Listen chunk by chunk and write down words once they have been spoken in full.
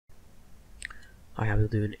I am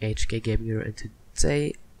doing HKGaming here, and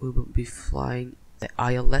today we will be flying the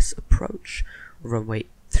ILS Approach runway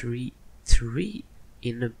 33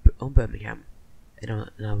 on Birmingham,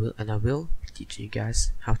 and I will be teaching you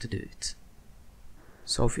guys how to do it.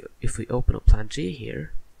 So if we open up Plan G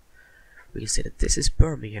here, we can see that this is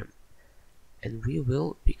Birmingham, and we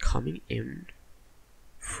will be coming in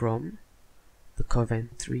from the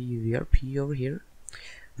Coventry VRP over here.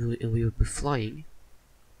 We will be flying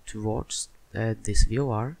towards this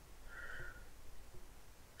VOR,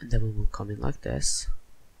 and then we will come in like this,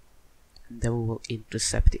 and then we will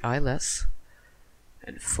intercept the ILS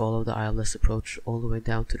and follow the ILS approach all the way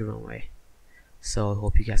down to the runway. So I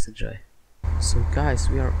hope you guys enjoy. So guys,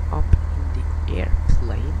 we are up in the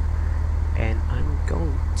airplane, and I'm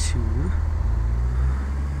going to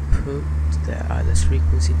put the ILS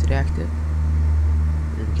frequency to the active,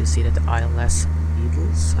 and we can see that the ILS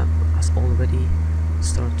needles has already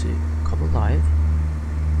started to come alive.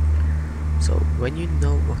 So when you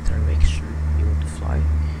know what direction you want to fly,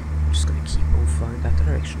 you're just gonna keep on flying that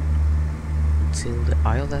direction until the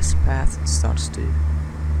ILS path starts to,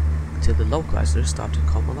 until the localizer starts to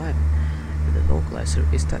come alive. And the localizer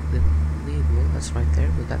is that little needle that's right there.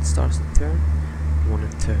 When that starts to turn, you want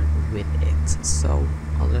to turn with it. So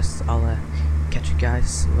I'll catch you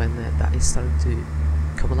guys when that is starting to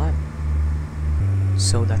come alive.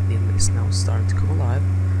 So that needle is now starting to come alive.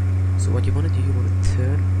 So what you want to do, you want to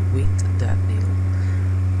turn with that needle.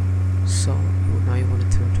 So now you want to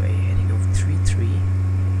turn to a heading of 3-3.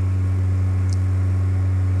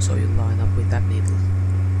 So you line up with that needle.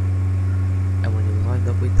 And when you line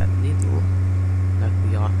up with that needle, like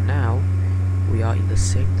we are now, we are in the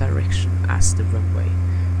same direction as the runway.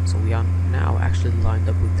 So we are now actually lined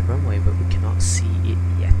up with the runway, but we cannot see it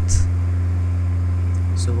yet.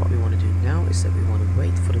 So what we want to do now is that we want to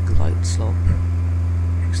wait for the glide slope,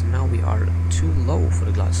 because now we are too low for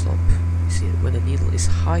the glide slope. You see, when the needle is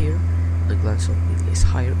higher, the glide slope needle is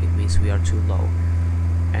higher, it means we are too low.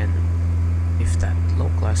 And if that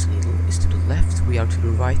localized needle is to the left, we are to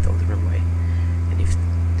the right of the runway. And if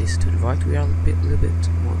this is to the right, we are a little bit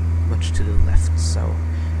much to the left. So,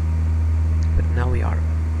 but now we are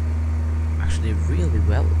actually really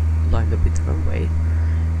well lined up with the runway,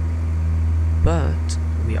 but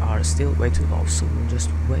we are still way too low. So we'll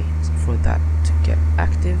just wait for that to get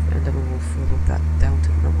active, and then we will follow that down to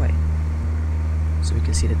the runway. So we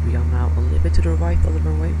can see that we are now a little bit to the right of the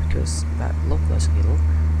runway, because that localized needle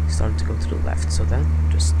is starting to go to the left. So then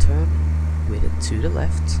just turn with it to the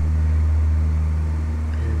left,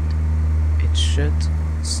 and it should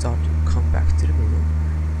start to come back to the middle.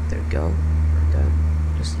 There we go, and then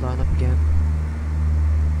just line up again,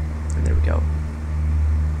 and there we go.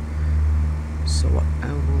 So what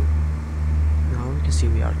I will, now you can see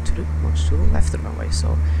we are much to the left of the runway.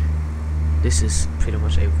 So this is pretty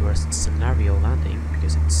much a worst scenario landing,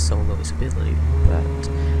 because it's so low visibility. But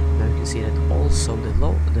now you can see that also the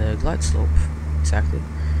glide slope is active.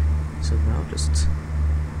 So now just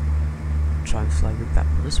try and fly with that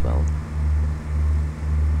one as well.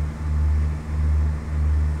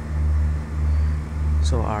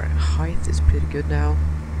 So our height is pretty good now,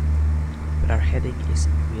 but our heading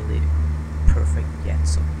isn't really perfect yet.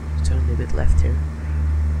 So turn a little bit left here,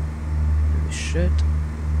 and we should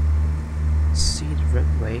see the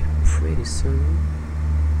runway pretty soon.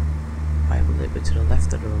 I am a little bit to the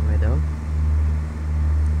left of the runway though.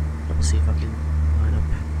 I'll see if I can line up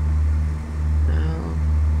now.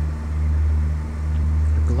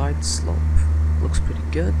 The glide slope looks pretty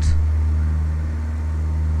good,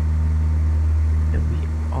 and we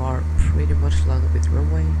are pretty much lined up with the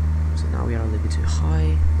runway. So now we are a little bit too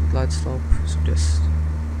high with glide slope, so just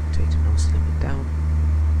take the nose a little bit down.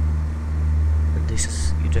 And this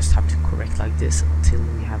is, you just have to correct like this until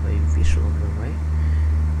we have a visual on the runway.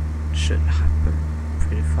 It should happen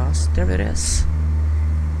pretty fast. There it is.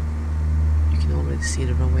 You can already see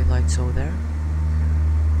the runway lights over there.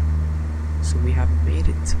 So we have made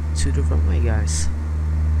it to the runway, guys.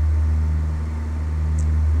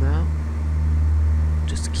 Now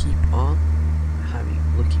just keep on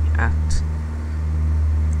looking at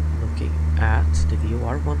the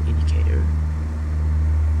VOR1 indicator.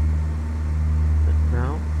 But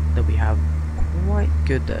now that we have quite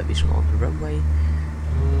good visual on the runway,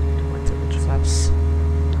 my temperature flaps,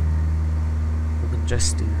 we can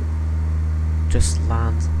just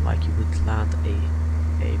land like you would land a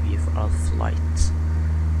VFR flight.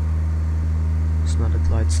 So now the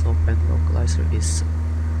glide slope and localizer is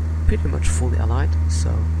pretty much fully aligned,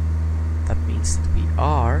 so that means that we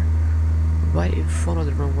are right in front of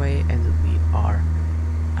the runway, and we are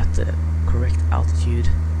at the correct altitude.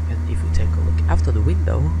 And if we take a look out of the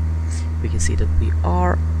window, we can see that we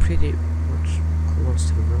are pretty much close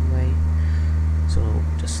to the runway. So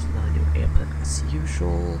just land your airplane as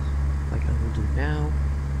usual, like I will do now.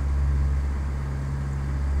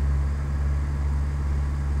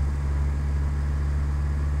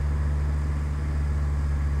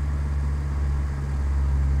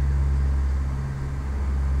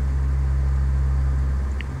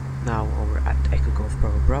 Now over at Echo Golf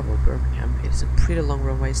Bravo Bravo Birmingham, it's a pretty long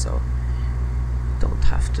runway, so don't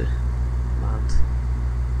have to land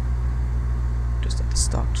just at the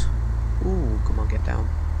start. Ooh, come on, get down.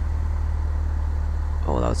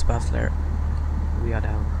 Oh, that was a bad flare. We are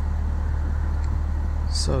down.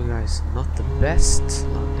 So guys, not the best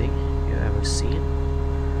landing you've ever seen,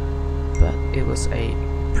 but it was a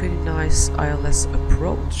pretty nice ILS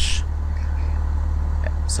approach.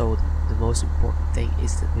 So the most important thing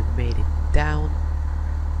is that we made it down.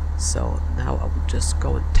 So now I will just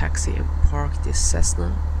go and taxi and park this Cessna.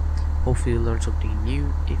 Hopefully you learned something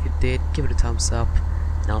new. If you did, give it a thumbs up,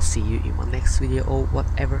 and I'll see you in my next video or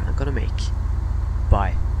whatever I'm gonna make.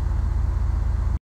 Bye.